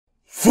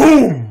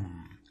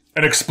Boom!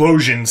 An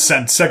explosion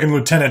sent Second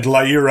Lieutenant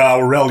Lyra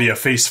Aurelia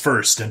face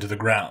first into the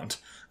ground.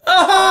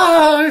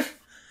 Ah!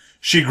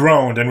 She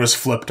groaned and was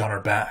flipped on her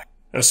back.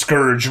 A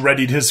scourge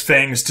readied his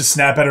fangs to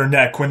snap at her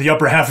neck when the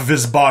upper half of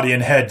his body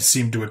and head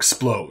seemed to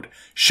explode,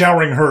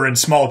 showering her in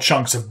small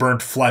chunks of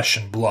burnt flesh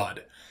and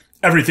blood.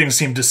 Everything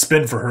seemed to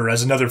spin for her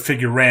as another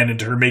figure ran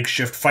into her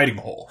makeshift fighting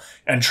hole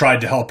and tried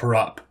to help her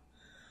up.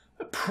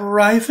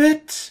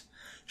 "Private?"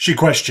 she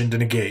questioned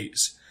in a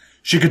gaze.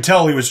 She could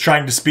tell he was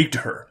trying to speak to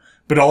her,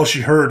 but all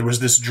she heard was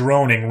this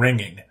droning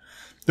ringing.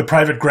 The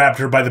private grabbed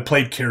her by the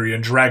plate carrier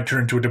and dragged her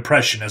into a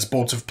depression as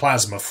bolts of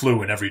plasma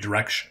flew in every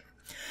direction.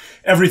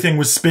 Everything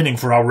was spinning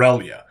for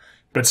Aurelia,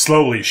 but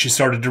slowly she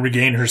started to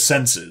regain her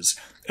senses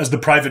as the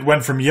private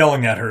went from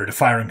yelling at her to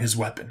firing his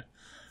weapon.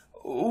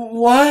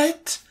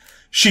 "What?"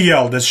 she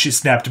yelled as she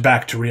snapped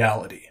back to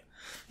reality.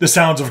 The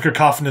sounds of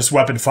cacophonous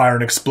weapon fire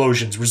and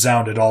explosions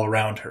resounded all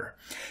around her.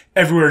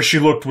 Everywhere she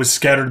looked was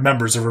scattered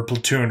members of her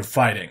platoon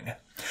fighting.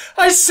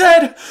 "I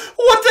said,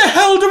 what the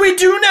hell do we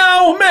do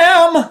now,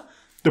 ma'am?"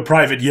 the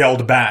private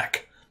yelled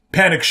back.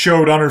 Panic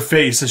showed on her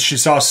face as she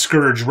saw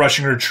Scourge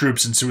rushing her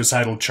troops in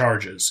suicidal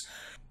charges.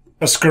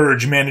 A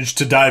Scourge managed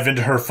to dive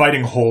into her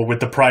fighting hole with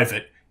the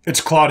private,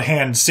 its clawed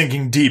hand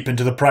sinking deep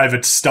into the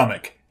private's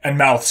stomach, and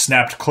mouth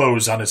snapped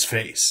closed on his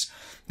face.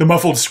 The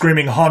muffled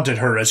screaming haunted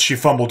her as she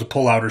fumbled to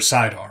pull out her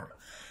sidearm.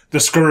 The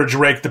Scourge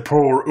raked the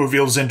poor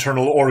Uvil's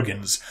internal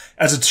organs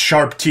as its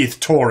sharp teeth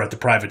tore at the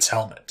private's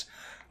helmet.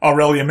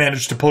 Aurelia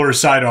managed to pull her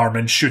sidearm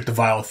and shoot the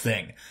vile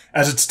thing,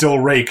 as it still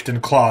raked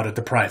and clawed at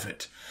the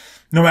private.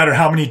 No matter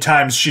how many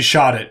times she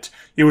shot it,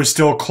 it was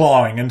still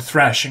clawing and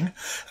thrashing.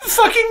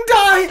 "Fucking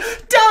die!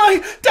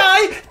 Die!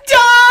 Die!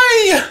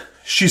 Die!"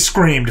 she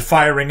screamed,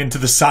 firing into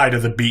the side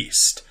of the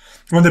beast.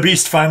 When the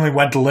beast finally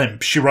went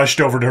limp, she rushed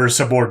over to her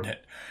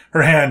subordinate,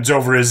 her hands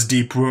over his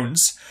deep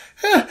wounds.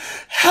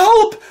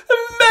 "Help!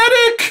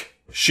 Medic!"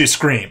 she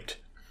screamed.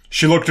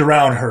 She looked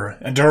around her,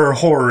 and to her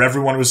horror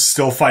everyone was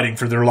still fighting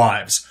for their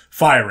lives,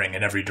 firing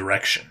in every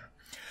direction.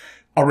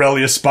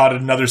 Aurelia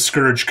spotted another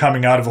Scourge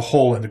coming out of a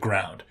hole in the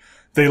ground.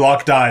 They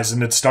locked eyes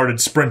and it started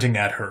sprinting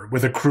at her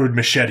with a crude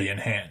machete in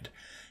hand.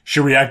 She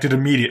reacted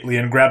immediately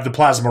and grabbed the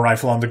plasma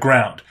rifle on the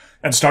ground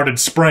and started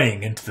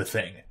spraying into the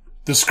thing.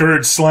 The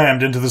Scourge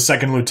slammed into the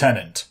second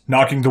lieutenant,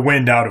 knocking the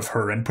wind out of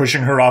her and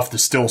pushing her off the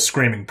still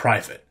screaming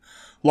private.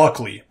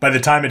 Luckily, by the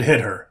time it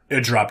hit her,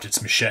 it dropped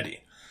its machete.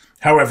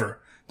 However,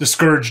 the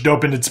Scourge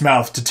opened its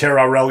mouth to tear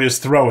Aurelia's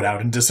throat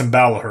out and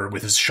disembowel her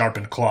with his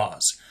sharpened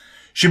claws.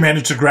 She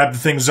managed to grab the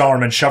thing's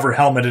arm and shove her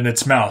helmet in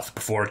its mouth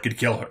before it could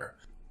kill her.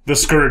 The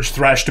Scourge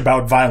thrashed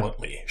about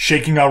violently,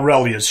 shaking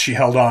Aurelia as she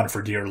held on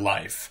for dear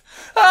life.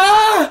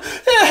 "Ah!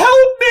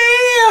 Help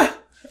me!"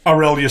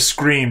 Aurelia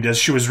screamed as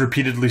she was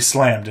repeatedly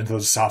slammed into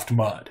the soft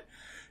mud.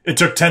 It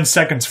took 10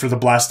 seconds for the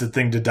blasted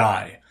thing to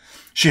die.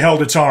 She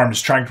held its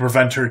arms, trying to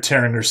prevent her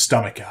tearing her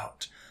stomach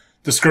out.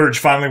 The Scourge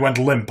finally went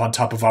limp on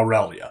top of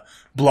Aurelia,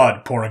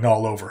 blood pouring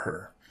all over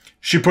her.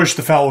 She pushed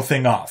the foul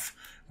thing off,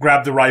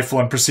 grabbed the rifle,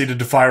 and proceeded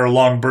to fire a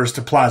long burst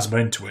of plasma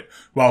into it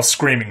while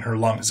screaming her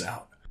lungs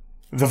out.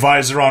 The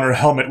visor on her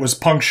helmet was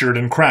punctured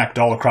and cracked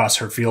all across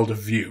her field of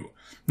view.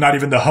 Not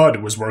even the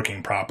HUD was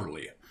working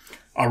properly.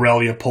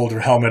 Aurelia pulled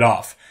her helmet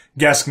off,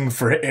 gasping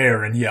for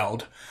air, and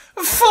yelled,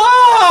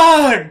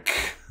 "Fuck!"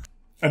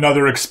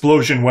 Another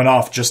explosion went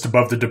off just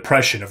above the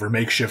depression of her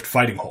makeshift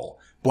fighting hole,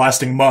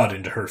 blasting mud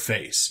into her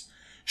face.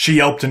 She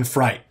yelped in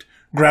fright,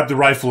 grabbed the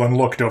rifle, and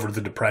looked over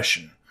the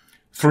depression.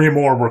 3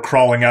 more were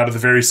crawling out of the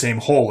very same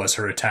hole as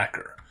her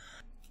attacker.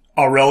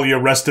 Aurelia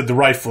rested the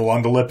rifle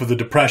on the lip of the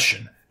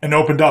depression and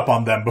opened up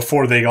on them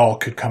before they all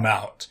could come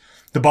out.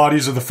 The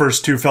bodies of the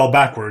first 2 fell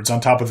backwards on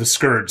top of the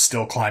Scourge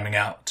still climbing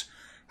out.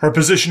 Her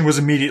position was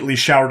immediately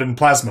showered in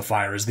plasma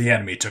fire as the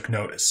enemy took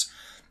notice.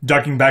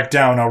 Ducking back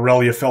down,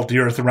 Aurelia felt the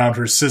earth around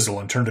her sizzle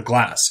and turn to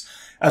glass,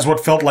 as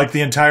what felt like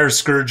the entire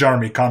Scourge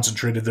army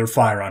concentrated their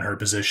fire on her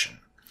position.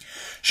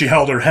 She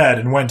held her head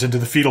and went into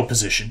the fetal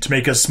position to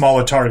make as small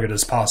a target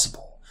as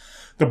possible.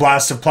 The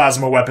blasts of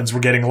plasma weapons were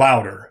getting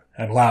louder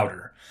and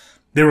louder.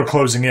 They were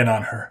closing in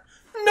on her.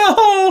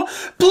 "No!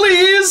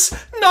 Please!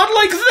 Not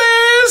like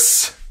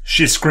this!"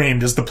 she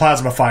screamed as the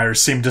plasma fire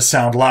seemed to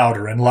sound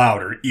louder and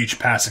louder each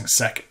passing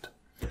second.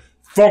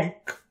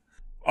 Thunk!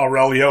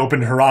 Aurelia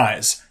opened her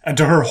eyes, and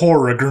to her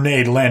horror a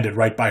grenade landed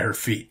right by her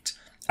feet.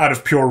 Out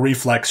of pure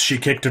reflex, she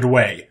kicked it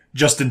away,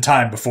 just in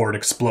time before it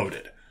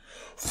exploded.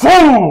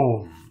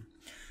 Boom!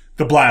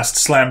 The blast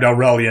slammed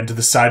Aurelia into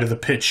the side of the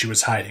pit she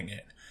was hiding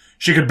in.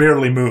 She could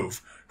barely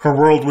move. Her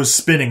world was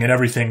spinning and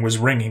everything was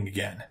ringing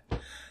again.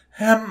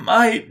 "Am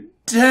I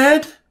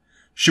dead?"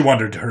 she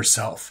wondered to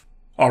herself.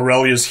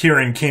 Aurelia's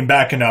hearing came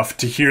back enough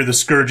to hear the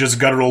Scourge's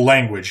guttural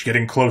language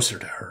getting closer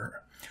to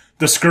her.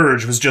 The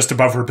Scourge was just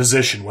above her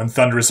position when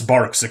thunderous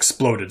barks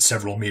exploded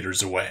several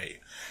meters away.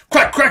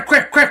 Crack, crack,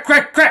 crack, crack,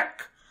 crack, crack!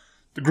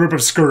 The group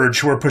of Scourge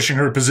who were pushing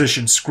her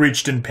position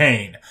screeched in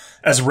pain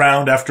as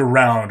round after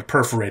round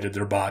perforated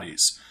their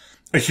bodies.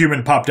 A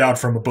human popped out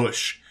from a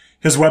bush.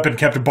 His weapon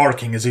kept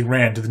barking as he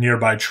ran to the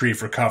nearby tree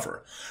for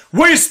cover.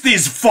 "Waste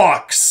these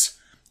fucks!"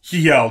 He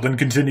yelled and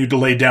continued to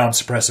lay down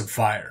suppressive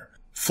fire.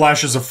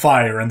 Flashes of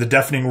fire and the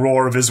deafening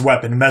roar of his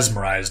weapon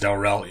mesmerized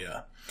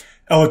Aurelia.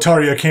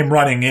 Eletaria came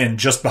running in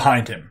just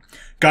behind him,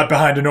 got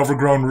behind an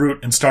overgrown root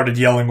and started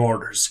yelling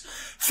orders.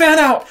 "Fan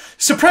out!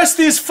 Suppress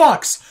these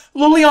fucks!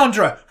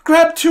 Liliandra,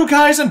 grab 2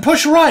 guys and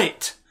push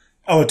right!"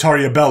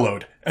 Eletaria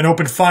bellowed and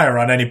opened fire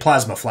on any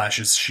plasma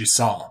flashes she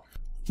saw.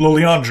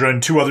 Liliandra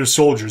and 2 other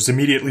soldiers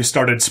immediately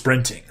started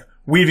sprinting,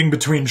 weaving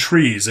between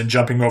trees and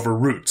jumping over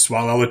roots,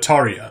 while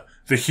Eletaria,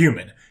 the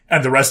human,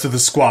 and the rest of the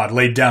squad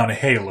laid down a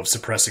hail of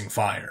suppressing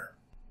fire.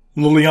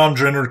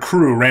 Liliandra and her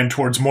crew ran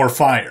towards more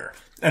fire,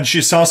 and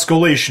she saw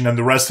Scolation and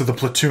the rest of the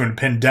platoon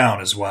pinned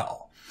down as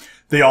well.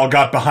 They all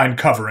got behind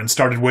cover and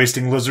started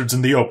wasting lizards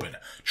in the open,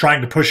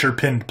 trying to push her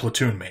pinned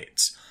platoon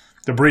mates.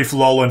 The brief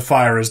lull in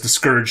fire as the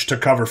Scourge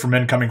took cover from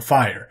incoming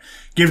fire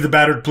gave the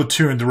battered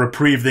platoon the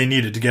reprieve they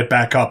needed to get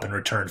back up and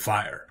return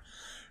fire.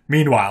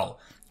 Meanwhile,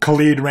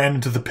 Khalid ran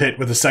into the pit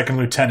with a second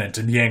lieutenant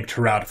and yanked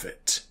her out of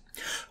it.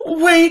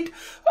 "Wait!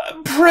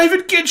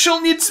 Private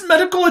Gitchell needs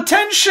medical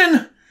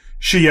attention!"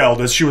 she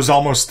yelled as she was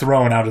almost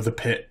thrown out of the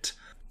pit.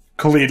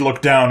 Khalid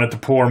looked down at the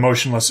poor,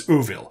 motionless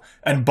Uvil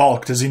and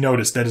balked as he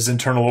noticed that his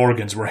internal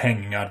organs were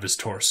hanging out of his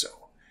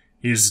torso.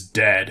 "He's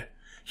dead,"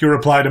 he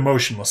replied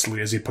emotionlessly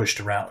as he pushed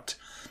her out.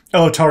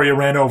 Eletaria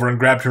ran over and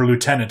grabbed her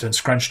lieutenant and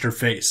scrunched her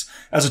face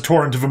as a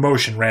torrent of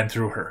emotion ran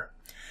through her.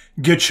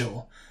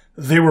 Gitchell,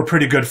 they were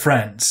pretty good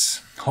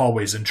friends,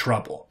 always in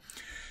trouble.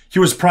 He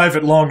was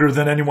private longer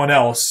than anyone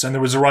else, and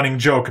there was a running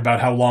joke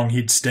about how long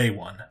he'd stay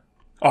one.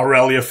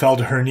 Aurelia fell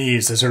to her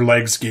knees as her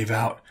legs gave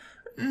out.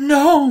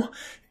 "No,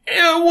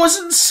 it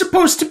wasn't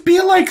supposed to be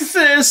like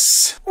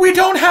this. We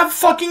don't have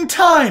fucking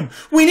time.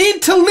 We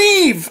need to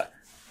leave!"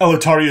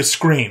 Eletaria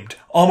screamed,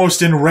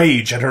 almost in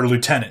rage at her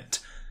lieutenant.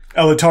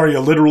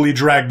 Eletaria literally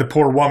dragged the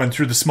poor woman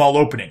through the small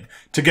opening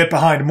to get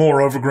behind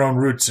more overgrown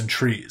roots and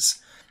trees.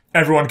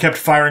 Everyone kept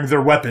firing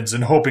their weapons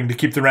and hoping to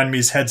keep their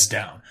enemies' heads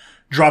down,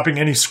 dropping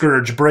any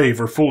Scourge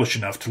brave or foolish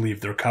enough to leave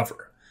their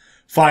cover.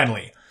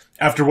 Finally,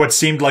 after what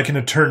seemed like an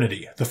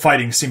eternity, the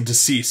fighting seemed to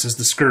cease as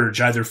the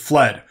Scourge either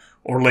fled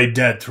or lay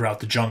dead throughout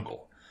the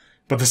jungle.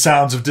 But the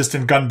sounds of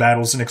distant gun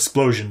battles and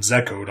explosions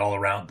echoed all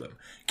around them,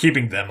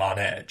 keeping them on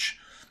edge.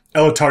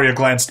 Eletaria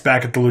glanced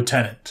back at the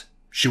lieutenant.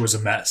 She was a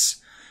mess.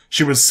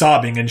 She was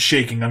sobbing and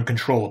shaking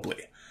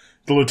uncontrollably.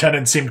 The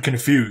lieutenant seemed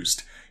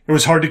confused. It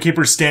was hard to keep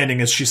her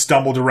standing as she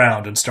stumbled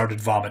around and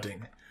started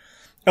vomiting.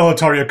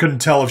 Eletaria couldn't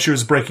tell if she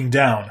was breaking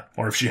down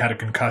or if she had a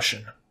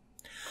concussion.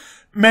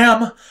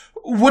 "Ma'am,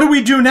 what do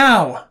we do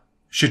now?"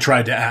 she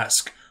tried to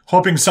ask,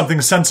 hoping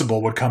something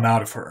sensible would come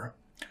out of her.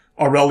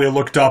 Aurelia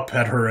looked up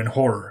at her in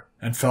horror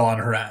and fell on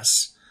her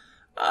ass.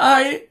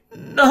 I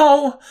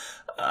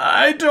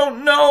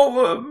don't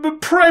know.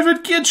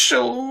 Private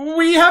Gitchell,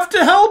 we have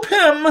to help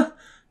him,"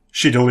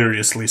 she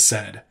deliriously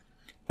said.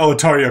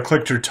 Eletaria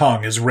clicked her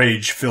tongue as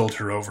rage filled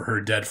her over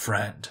her dead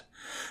friend.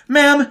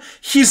 "Ma'am,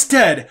 he's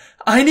dead.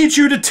 I need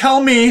you to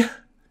tell me—"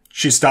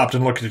 She stopped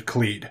and looked at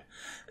Khalid.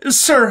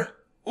 "Sir,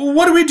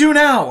 what do we do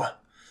now?"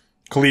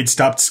 Khalid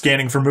stopped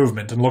scanning for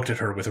movement and looked at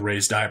her with a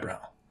raised eyebrow.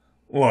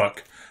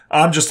 "Look,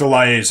 I'm just a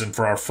liaison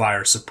for our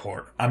fire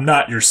support. I'm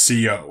not your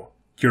CO,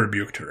 he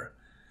rebuked her.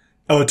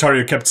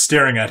 Eletaria kept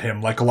staring at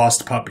him like a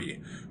lost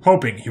puppy,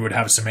 hoping he would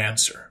have some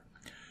answer.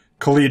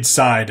 Khalid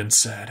sighed and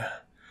said,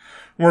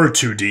 "We're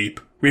too deep.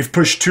 We've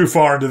pushed too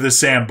far into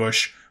this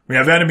ambush. We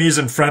have enemies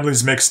and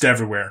friendlies mixed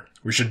everywhere.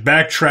 We should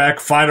backtrack,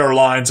 find our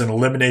lines, and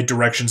eliminate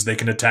directions they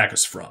can attack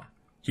us from,"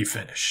 he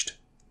finished.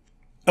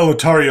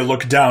 Eletaria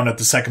looked down at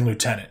the second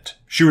lieutenant.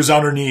 She was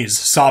on her knees,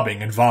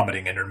 sobbing and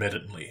vomiting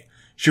intermittently.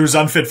 She was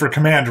unfit for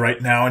command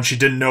right now, and she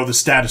didn't know the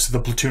status of the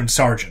platoon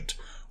sergeant,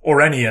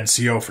 or any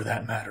NCO for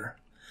that matter.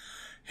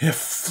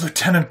 "If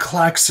Lieutenant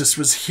Klaxis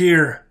was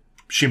here,"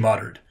 she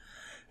muttered.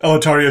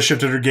 Eletaria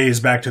shifted her gaze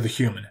back to the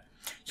human.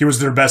 He was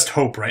their best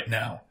hope right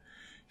now.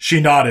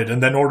 She nodded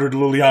and then ordered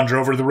Liliandra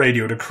over the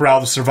radio to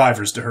corral the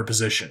survivors to her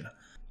position.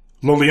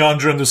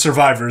 Liliandra and the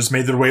survivors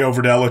made their way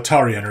over to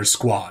Eletaria and her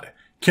squad,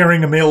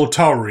 carrying a male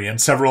Tauri and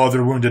several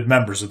other wounded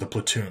members of the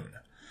platoon.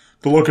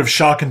 The look of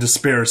shock and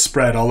despair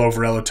spread all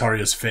over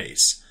Eletaria's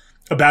face.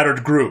 A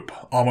battered group,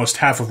 almost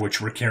half of which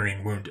were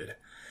carrying wounded.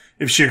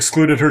 If she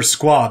excluded her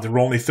squad, there were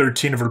only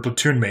 13 of her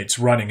platoon mates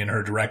running in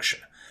her direction,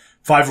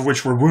 5 of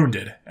which were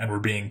wounded and were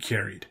being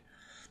carried,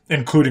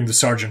 including the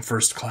sergeant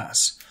first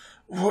class.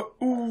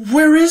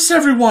 Where is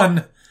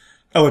everyone?"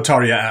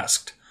 Eletaria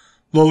asked.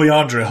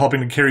 Liliandra, helping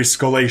to carry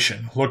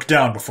Scolation, looked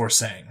down before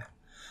saying,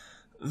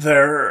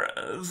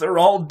 They're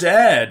all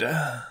dead."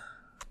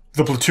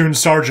 The platoon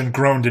sergeant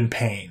groaned in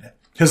pain.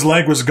 His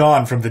leg was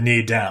gone from the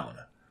knee down.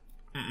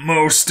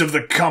 "Most of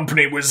the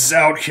company was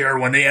out here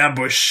when the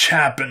ambush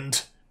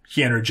happened,"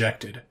 he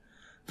interjected.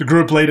 The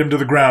group laid him to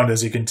the ground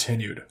as he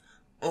continued.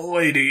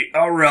 "Lady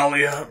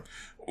Aurelia,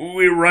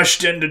 we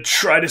rushed in to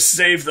try to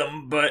save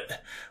them,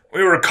 but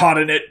we were caught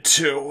in it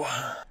too."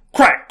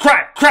 Crack,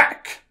 crack,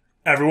 crack!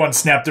 Everyone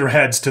snapped their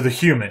heads to the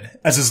human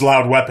as his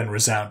loud weapon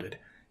resounded.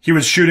 He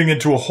was shooting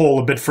into a hole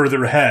a bit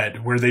further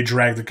ahead, where they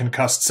dragged the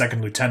concussed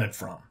second lieutenant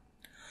from.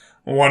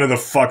 One of the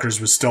fuckers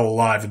was still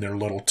alive in their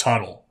little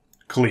tunnel,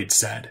 Khalid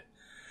said.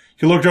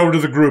 He looked over to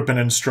the group and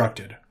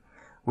instructed,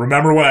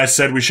 "Remember when I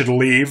said we should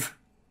leave?"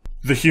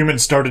 The human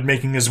started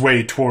making his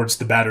way towards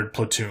the battered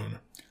platoon.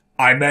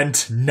 "I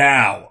meant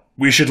now.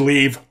 We should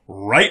leave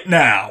right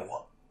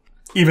now."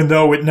 Even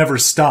though it never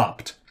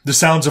stopped, the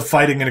sounds of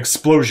fighting and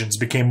explosions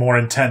became more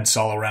intense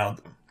all around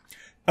them.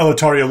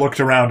 Elitaria looked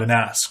around and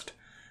asked,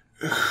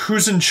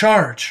 "Who's in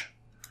charge?"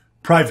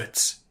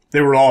 "Privates.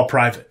 They were all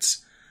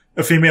privates."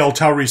 A female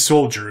Tauri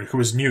soldier, who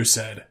was new,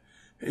 said,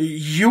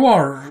 "You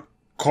are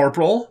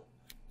Corporal?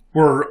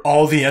 Were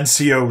all the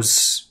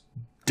NCOs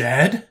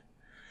dead?"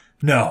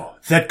 "No,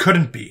 that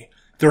couldn't be.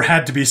 There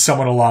had to be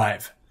someone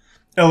alive."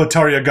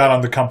 Elitaria got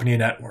on the company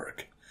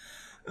network.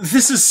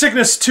 "This is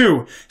Cygnus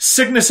 2.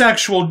 Cygnus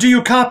Actual, do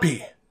you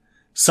copy?"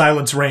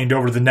 Silence reigned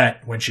over the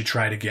net when she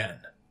tried again.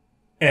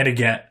 And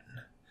again.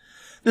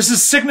 "This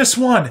is Cygnus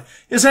 1.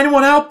 Is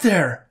anyone out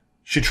there?"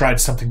 She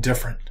tried something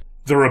different.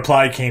 The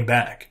reply came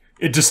back.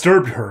 It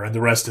disturbed her and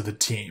the rest of the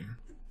team.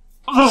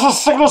 "This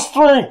is Cygnus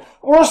 3.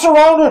 We're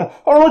surrounded.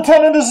 Our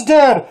lieutenant is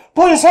dead.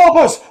 Please help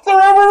us.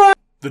 They're everywhere."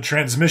 The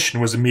transmission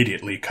was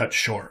immediately cut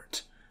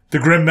short. The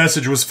grim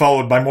message was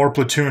followed by more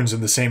platoons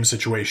in the same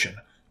situation,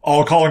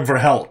 all calling for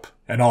help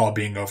and all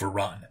being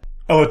overrun.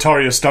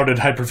 Elitaria started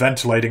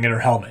hyperventilating in her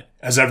helmet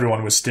as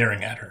everyone was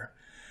staring at her.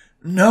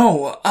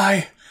 "No,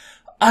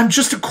 I'm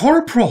just a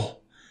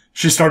corporal."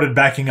 She started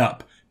backing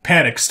up,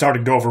 panic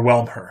starting to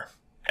overwhelm her.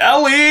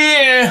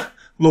 "Ellie!"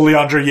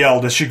 Liliandra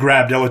yelled as she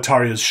grabbed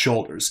Elitaria's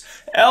shoulders.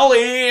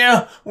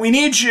 "Ellie! We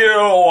need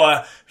you!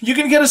 You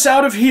can get us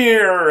out of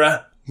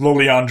here!"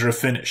 Liliandra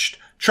finished,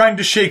 trying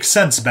to shake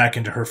sense back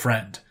into her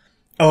friend.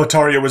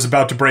 Elitaria was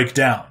about to break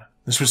down.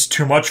 This was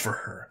too much for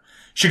her.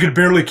 She could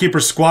barely keep her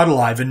squad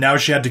alive, and now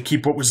she had to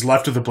keep what was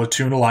left of the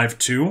platoon alive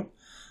too?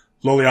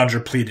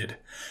 Liliandra pleaded.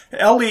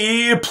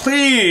 "Ellie,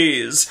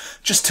 please!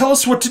 Just tell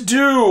us what to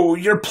do!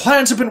 Your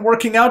plans have been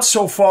working out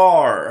so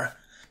far!"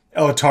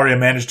 Elitaria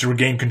managed to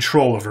regain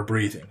control of her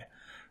breathing.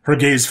 Her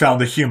gaze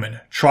found the human,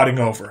 trotting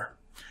over.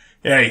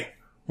 "Hey,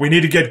 we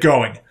need to get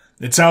going.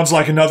 It sounds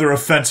like another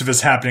offensive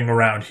is happening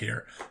around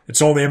here.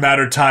 It's only a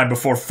matter of time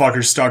before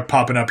fuckers start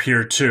popping up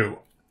here too,"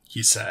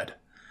 he said.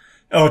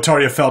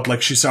 Elitaria felt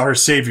like she saw her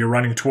savior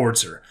running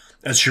towards her,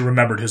 as she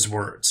remembered his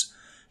words.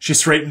 She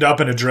straightened up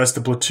and addressed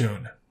the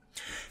platoon.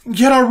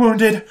 "Get our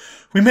wounded.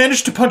 We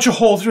managed to punch a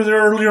hole through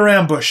their earlier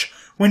ambush.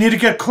 We need to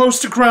get close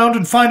to ground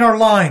and find our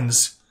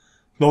lines."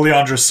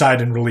 Liliandra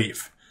sighed in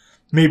relief.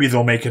 Maybe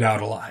they'll make it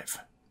out alive.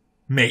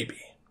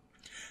 Maybe.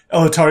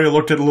 Elitaria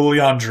looked at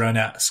Liliandra and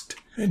asked,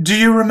 "Do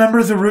you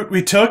remember the route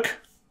we took?"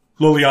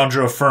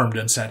 Liliandra affirmed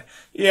and said,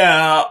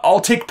 "Yeah,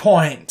 I'll take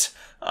point.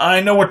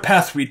 I know what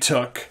path we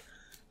took."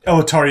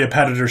 Elitaria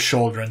patted her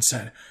shoulder and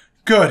said,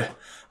 "Good.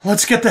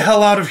 Let's get the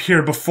hell out of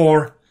here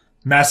before—"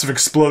 Massive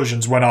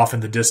explosions went off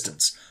in the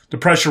distance. The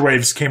pressure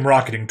waves came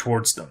rocketing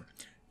towards them.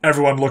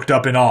 Everyone looked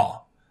up in awe.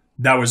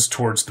 That was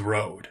towards the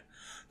road.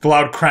 The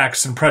loud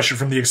cracks and pressure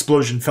from the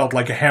explosion felt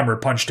like a hammer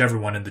punched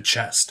everyone in the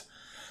chest.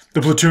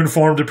 The platoon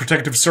formed a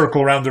protective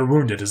circle around their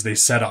wounded as they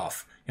set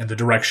off in the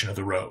direction of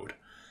the road.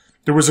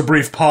 There was a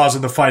brief pause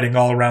in the fighting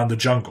all around the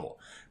jungle,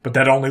 but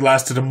that only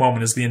lasted a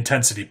moment as the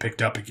intensity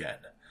picked up again.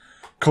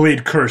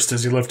 Khalid cursed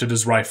as he lifted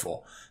his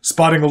rifle,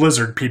 spotting a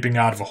lizard peeping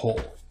out of a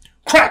hole.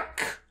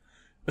 Crack!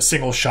 A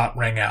single shot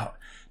rang out,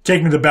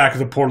 taking the back of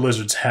the poor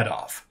lizard's head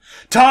off.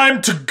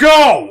 "Time to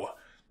go!"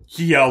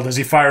 he yelled as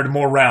he fired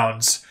more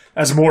rounds,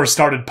 as more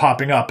started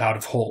popping up out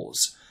of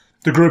holes.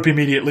 The group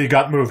immediately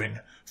got moving,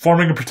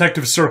 forming a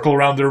protective circle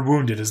around their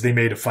wounded as they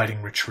made a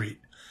fighting retreat.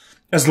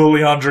 As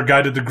Liliandra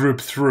guided the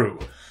group through,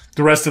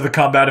 the rest of the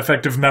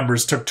combat-effective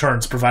members took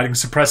turns providing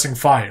suppressing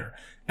fire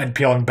and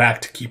peeling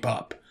back to keep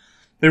up.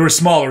 They were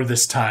smaller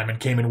this time and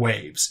came in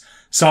waves.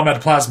 Some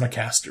had plasma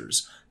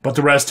casters, but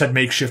the rest had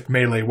makeshift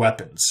melee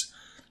weapons.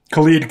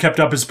 Khalid kept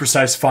up his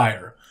precise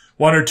fire,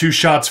 1 or 2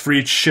 shots for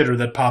each shitter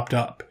that popped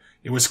up.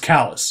 It was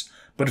callous,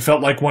 but it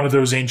felt like one of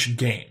those ancient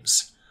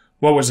games.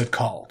 What was it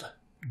called?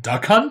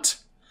 Duck Hunt?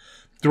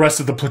 The rest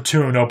of the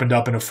platoon opened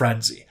up in a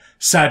frenzy,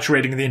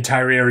 saturating the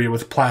entire area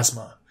with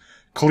plasma.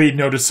 Khalid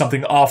noticed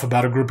something off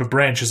about a group of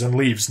branches and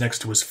leaves next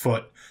to his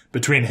foot,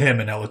 between him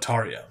and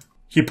Elitaria.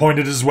 He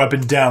pointed his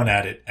weapon down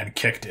at it and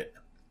kicked it.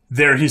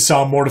 There he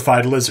saw a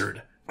mortified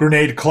lizard,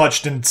 grenade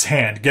clutched in its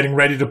hand, getting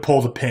ready to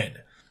pull the pin.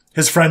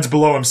 His friends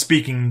below him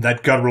speaking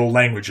that guttural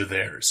language of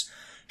theirs.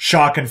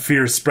 Shock and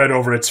fear spread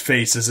over its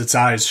face as its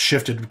eyes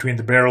shifted between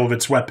the barrel of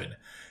its weapon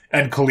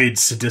and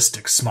Khalid's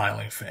sadistic,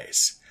 smiling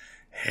face.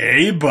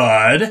 "Hey,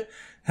 bud.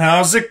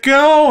 How's it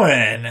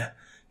going?"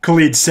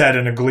 Khalid said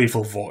in a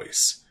gleeful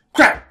voice.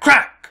 Crack!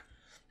 Crack!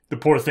 The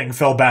poor thing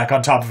fell back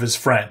on top of his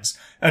friends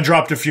and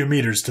dropped a few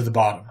meters to the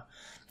bottom.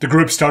 The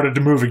group started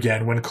to move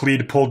again when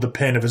Khalid pulled the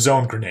pin of his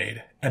own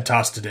grenade and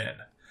tossed it in.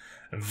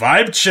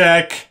 "Vibe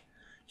check,"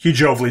 he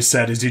jovially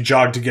said as he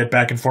jogged to get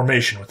back in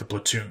formation with the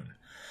platoon.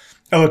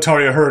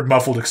 Elitaria heard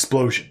muffled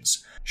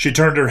explosions. She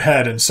turned her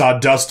head and saw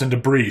dust and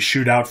debris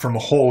shoot out from a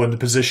hole in the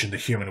position the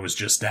human was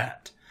just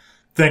at.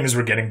 Things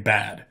were getting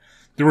bad.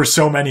 There were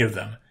so many of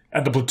them,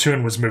 and the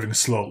platoon was moving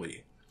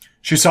slowly.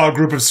 She saw a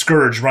group of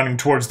Scourge running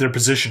towards their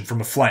position from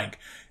a flank,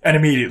 and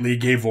immediately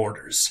gave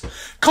orders.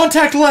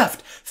 "Contact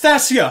left!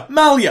 Thasia!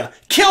 Malia!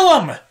 Kill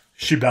 'em!"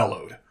 she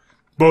bellowed.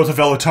 Both of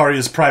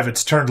Elitaria's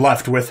privates turned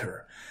left with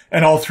her,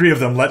 and all three of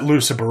them let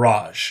loose a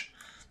barrage.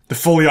 The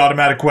fully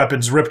automatic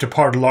weapons ripped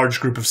apart a large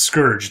group of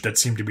Scourge that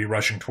seemed to be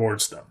rushing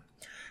towards them.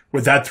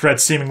 With that threat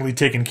seemingly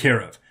taken care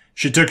of,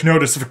 she took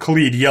notice of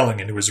Khalid yelling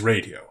into his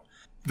radio.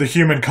 The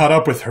human caught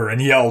up with her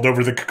and yelled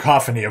over the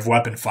cacophony of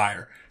weapon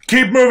fire.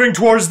 "Keep moving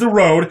towards the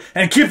road,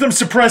 and keep them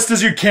suppressed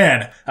as you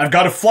can. I've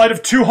got a flight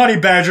of 2 honey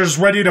badgers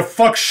ready to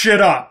fuck shit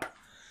up."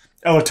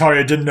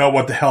 Elitaria didn't know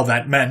what the hell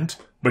that meant,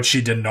 but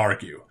she didn't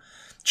argue.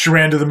 She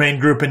ran to the main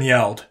group and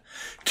yelled,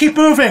 "Keep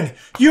moving!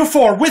 You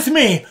four, with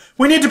me!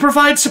 We need to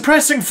provide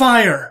suppressing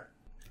fire!"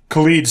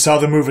 Khalid saw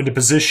them move into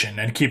position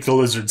and keep the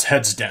lizards'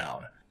 heads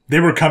down. They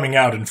were coming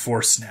out in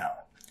force now.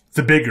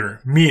 The bigger,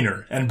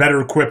 meaner, and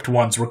better equipped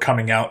ones were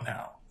coming out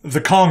now.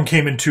 The Kong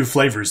came in 2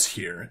 flavors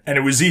here, and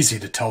it was easy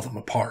to tell them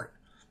apart.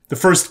 The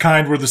first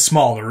kind were the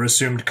smaller,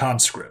 assumed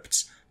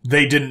conscripts.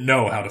 They didn't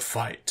know how to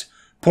fight.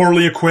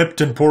 Poorly equipped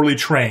and poorly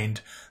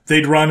trained,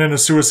 they'd run in a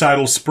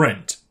suicidal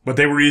sprint, but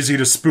they were easy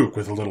to spook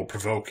with a little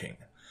provoking.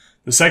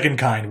 The second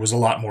kind was a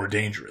lot more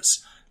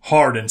dangerous.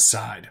 Hard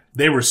inside.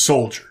 They were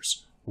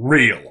soldiers.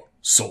 Real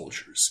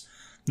soldiers.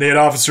 They had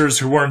officers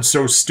who weren't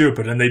so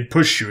stupid, and they'd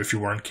push you if you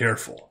weren't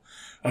careful.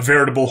 A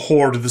veritable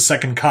horde of the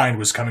second kind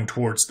was coming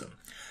towards them.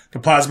 The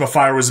plasma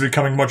fire was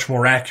becoming much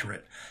more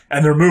accurate,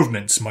 and their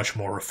movements much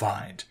more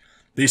refined.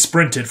 They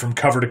sprinted from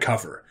cover to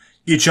cover,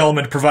 each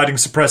element providing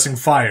suppressing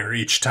fire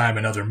each time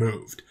another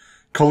moved.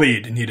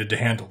 Khalid needed to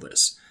handle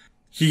this.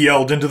 He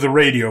yelled into the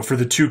radio for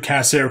the 2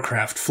 CAS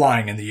aircraft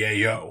flying in the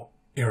AO,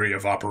 area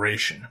of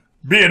operation.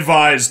 "Be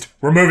advised,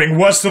 we're moving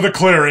west of the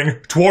clearing,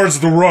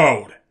 towards the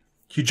road."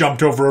 He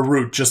jumped over a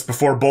root just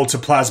before bolts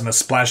of plasma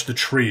splashed the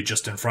tree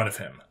just in front of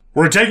him.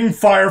 "We're taking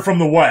fire from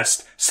the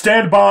west.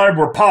 Stand by,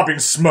 we're popping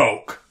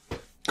smoke."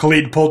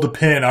 Khalid pulled the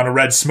pin on a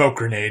red smoke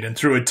grenade and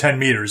threw it 10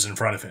 meters in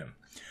front of him.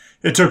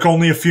 It took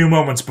only a few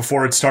moments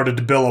before it started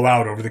to billow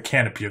out over the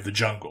canopy of the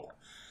jungle.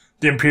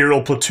 The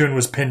Imperial platoon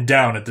was pinned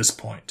down at this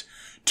point.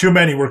 Too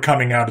many were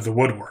coming out of the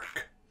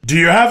woodwork. "Do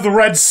you have the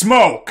red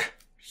smoke?"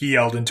 he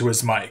yelled into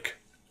his mic.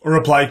 A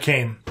reply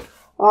came.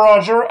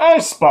 "Roger, I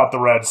spot the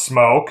red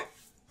smoke."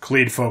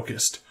 Khalid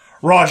focused.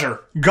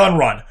 "Roger, gun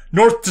run,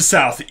 north to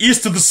south,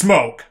 east of the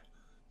smoke."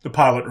 The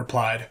pilot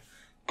replied.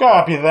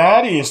 "Copy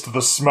that, east of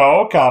the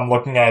smoke. I'm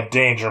looking at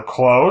danger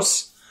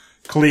close."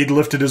 Khalid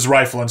lifted his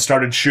rifle and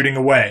started shooting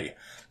away,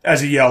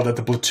 as he yelled at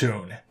the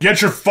platoon.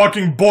 "Get your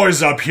fucking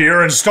boys up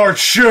here and start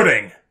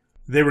shooting!"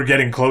 They were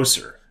getting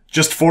closer,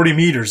 just 40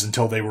 meters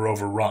until they were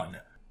overrun.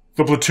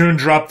 The platoon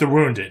dropped the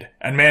wounded,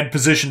 and manned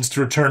positions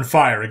to return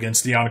fire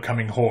against the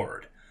oncoming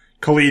horde.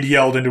 Khalid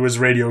yelled into his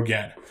radio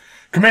again.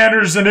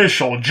 "Commander's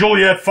initial,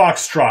 Juliet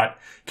Foxtrot.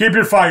 Keep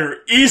your fire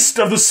east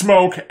of the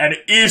smoke and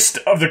east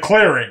of the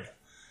clearing."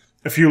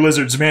 A few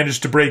lizards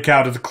managed to break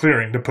out of the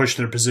clearing to push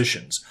their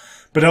positions,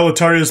 but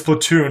Elitaria's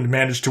platoon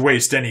managed to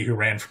waste any who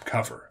ran from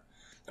cover.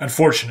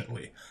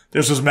 Unfortunately,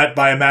 this was met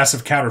by a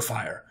massive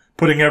counterfire,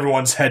 putting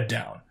everyone's head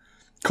down.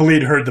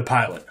 Khalid heard the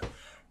pilot.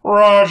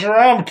 "Roger,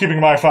 I'm keeping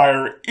my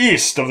fire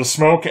east of the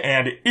smoke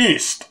and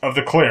east of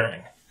the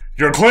clearing."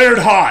 "You're cleared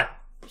hot!"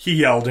 he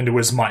yelled into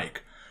his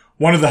mic.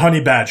 One of the honey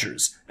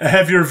badgers, a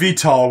heavier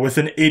VTOL with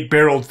an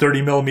 8-barreled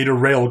 30mm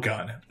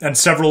railgun and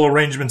several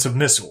arrangements of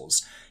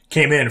missiles,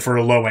 came in for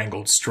a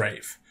low-angled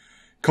strafe.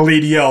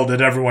 Khalid yelled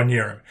at everyone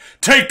near him,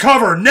 "Take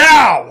cover,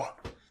 now!"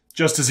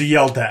 Just as he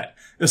yelled that,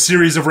 a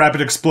series of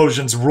rapid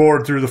explosions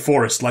roared through the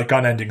forest like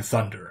unending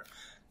thunder.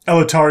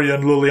 Elitaria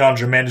and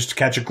Luliandra managed to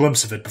catch a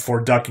glimpse of it before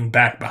ducking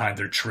back behind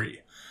their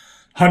tree.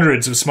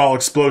 Hundreds of small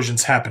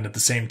explosions happened at the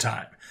same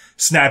time,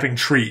 snapping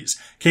trees,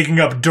 kicking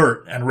up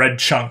dirt and red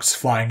chunks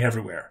flying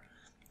everywhere.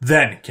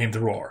 Then came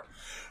the roar.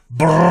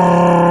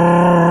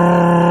 Brrrr!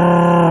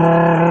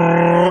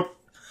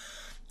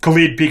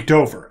 Khalid peeked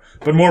over,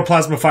 but more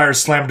plasma fires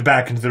slammed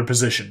back into their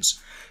positions.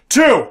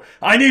 "2!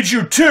 I need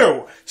you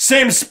 2!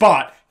 Same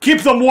spot!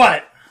 Keep them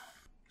wet!"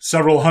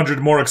 Several hundred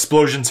more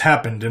explosions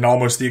happened in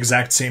almost the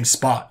exact same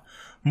spot.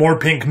 More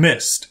pink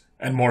mist,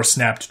 and more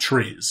snapped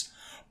trees.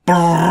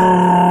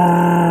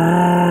 Brrrr!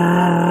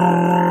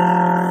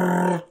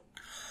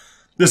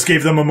 This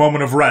gave them a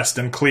moment of rest,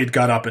 and Khalid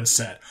got up and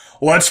said,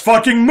 "Let's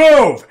fucking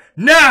move!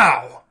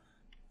 Now!"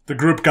 The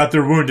group got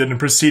their wounded and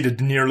proceeded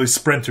to nearly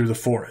sprint through the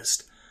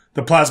forest.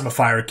 The plasma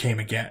fire came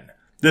again,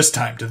 this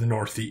time to the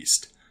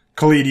northeast.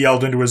 Khalid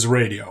yelled into his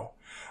radio.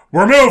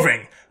 "We're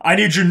moving! I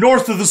need you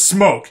north of the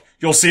smoke.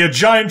 You'll see a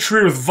giant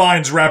tree with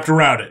vines wrapped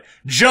around it,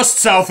 just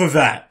south of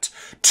that.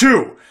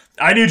 2,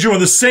 I need you in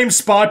the same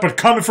spot but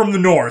coming from the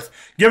north.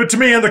 Give it to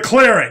me in the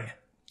clearing,"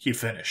 he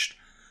finished.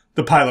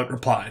 The pilot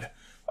replied,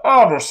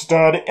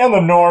 "Understood. In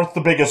the north,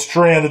 the biggest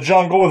tree in the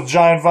jungle with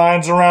giant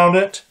vines around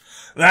it."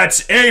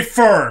 "That's A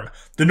firm.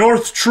 The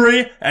north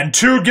tree, and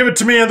 2, give it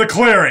to me in the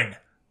clearing,"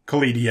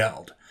 Khalid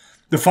yelled.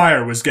 The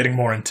fire was getting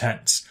more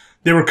intense.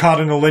 They were caught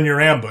in a linear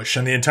ambush,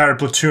 and the entire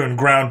platoon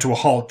ground to a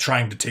halt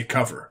trying to take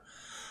cover.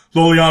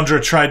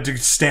 Liliandra tried to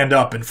stand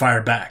up and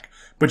fire back,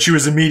 but she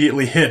was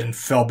immediately hit and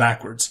fell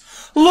backwards.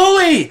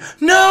 "Lily!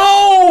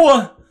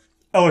 No!"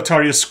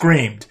 Eletaria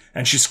screamed,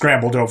 and she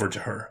scrambled over to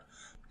her.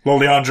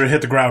 Liliandra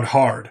hit the ground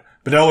hard,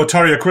 but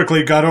Eletaria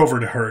quickly got over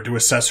to her to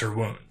assess her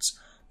wounds.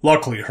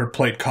 Luckily, her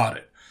plate caught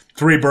it,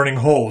 3 burning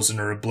holes in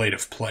her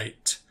ablative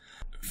plate.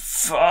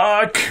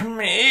 "Fuck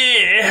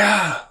me,"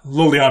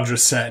 Liliandra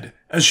said,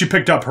 as she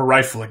picked up her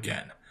rifle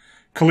again.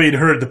 Khalid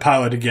heard the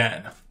pilot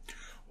again.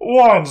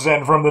 "One's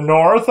in from the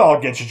north, I'll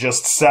get you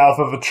just south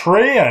of the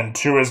tree, and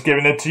 2 is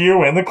giving it to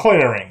you in the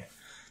clearing."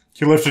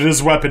 He lifted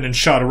his weapon and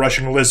shot a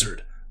rushing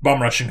lizard,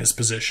 bum-rushing his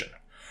position.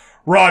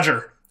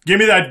 "Roger! Give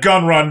me that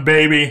gun run,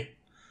 baby!"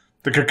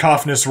 The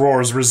cacophonous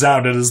roars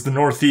resounded as the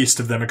northeast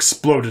of them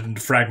exploded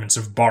into fragments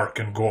of bark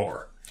and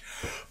gore.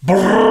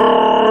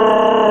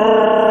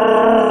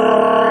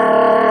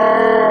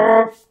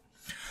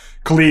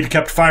 Khalid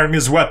kept firing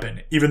his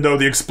weapon, even though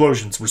the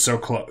explosions were so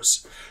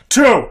close.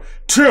 Two!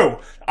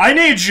 I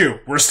need you!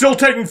 We're still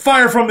taking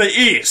fire from the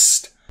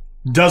east!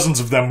 Dozens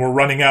of them were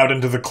running out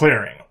into the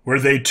clearing, where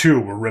they too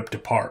were ripped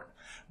apart.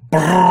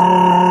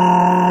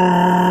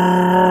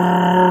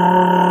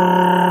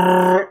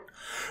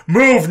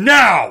 "Move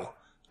now!"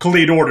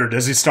 Khalid ordered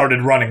as he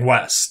started running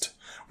west.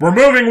 "We're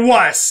moving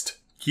west!"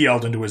 he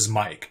yelled into his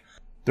mic.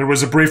 There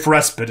was a brief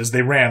respite as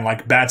they ran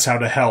like bats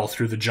out of hell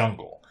through the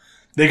jungle.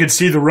 They could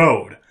see the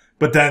road,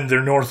 but then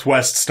their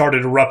northwest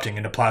started erupting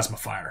into plasma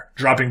fire,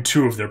 dropping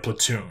 2 of their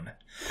platoon.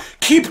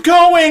 "Keep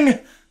going!"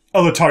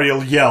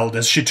 Eletaria yelled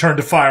as she turned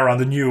to fire on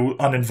the new,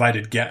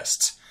 uninvited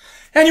guests.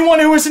 "Anyone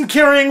who isn't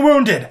carrying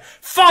wounded,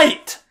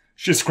 fight!"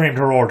 She screamed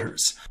her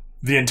orders.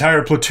 The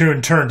entire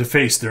platoon turned to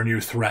face their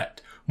new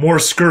threat. More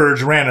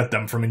Scourge ran at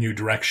them from a new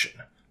direction.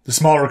 The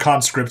smaller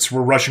conscripts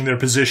were rushing their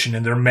position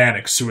in their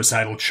manic,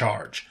 suicidal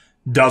charge.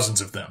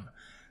 Dozens of them.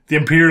 The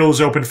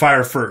Imperials opened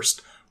fire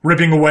first,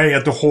 ripping away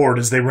at the horde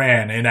as they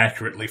ran,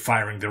 inaccurately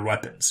firing their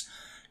weapons.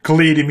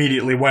 Khalid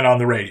immediately went on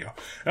the radio.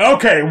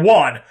 "Okay,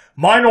 1,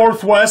 my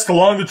northwest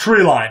along the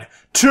tree line.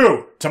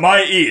 2, to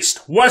my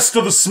east, west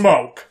of the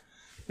smoke."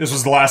 This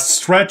was the last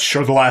stretch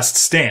or the last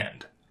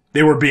stand.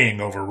 They were being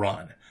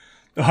overrun.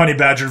 The Honey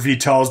Badger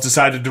VTOLs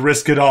decided to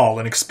risk it all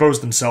and expose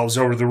themselves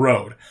over the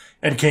road,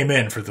 and came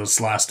in for this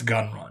last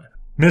gun run.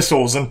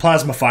 Missiles and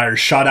plasma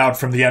fires shot out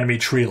from the enemy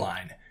tree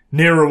line,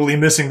 narrowly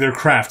missing their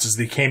crafts as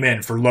they came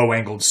in for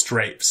low-angled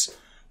strafes.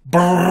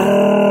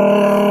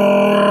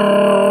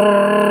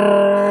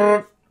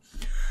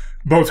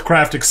 Both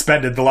craft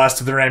expended the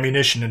last of their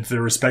ammunition into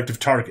their respective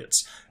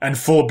targets, and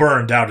full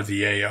burned out of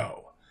the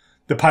AO.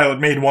 The pilot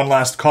made one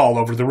last call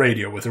over the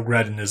radio with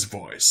regret in his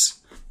voice.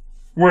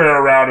 "We're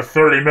around a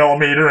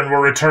 30mm and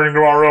we're returning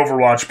to our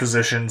overwatch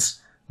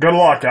positions. Good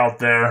luck out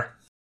there."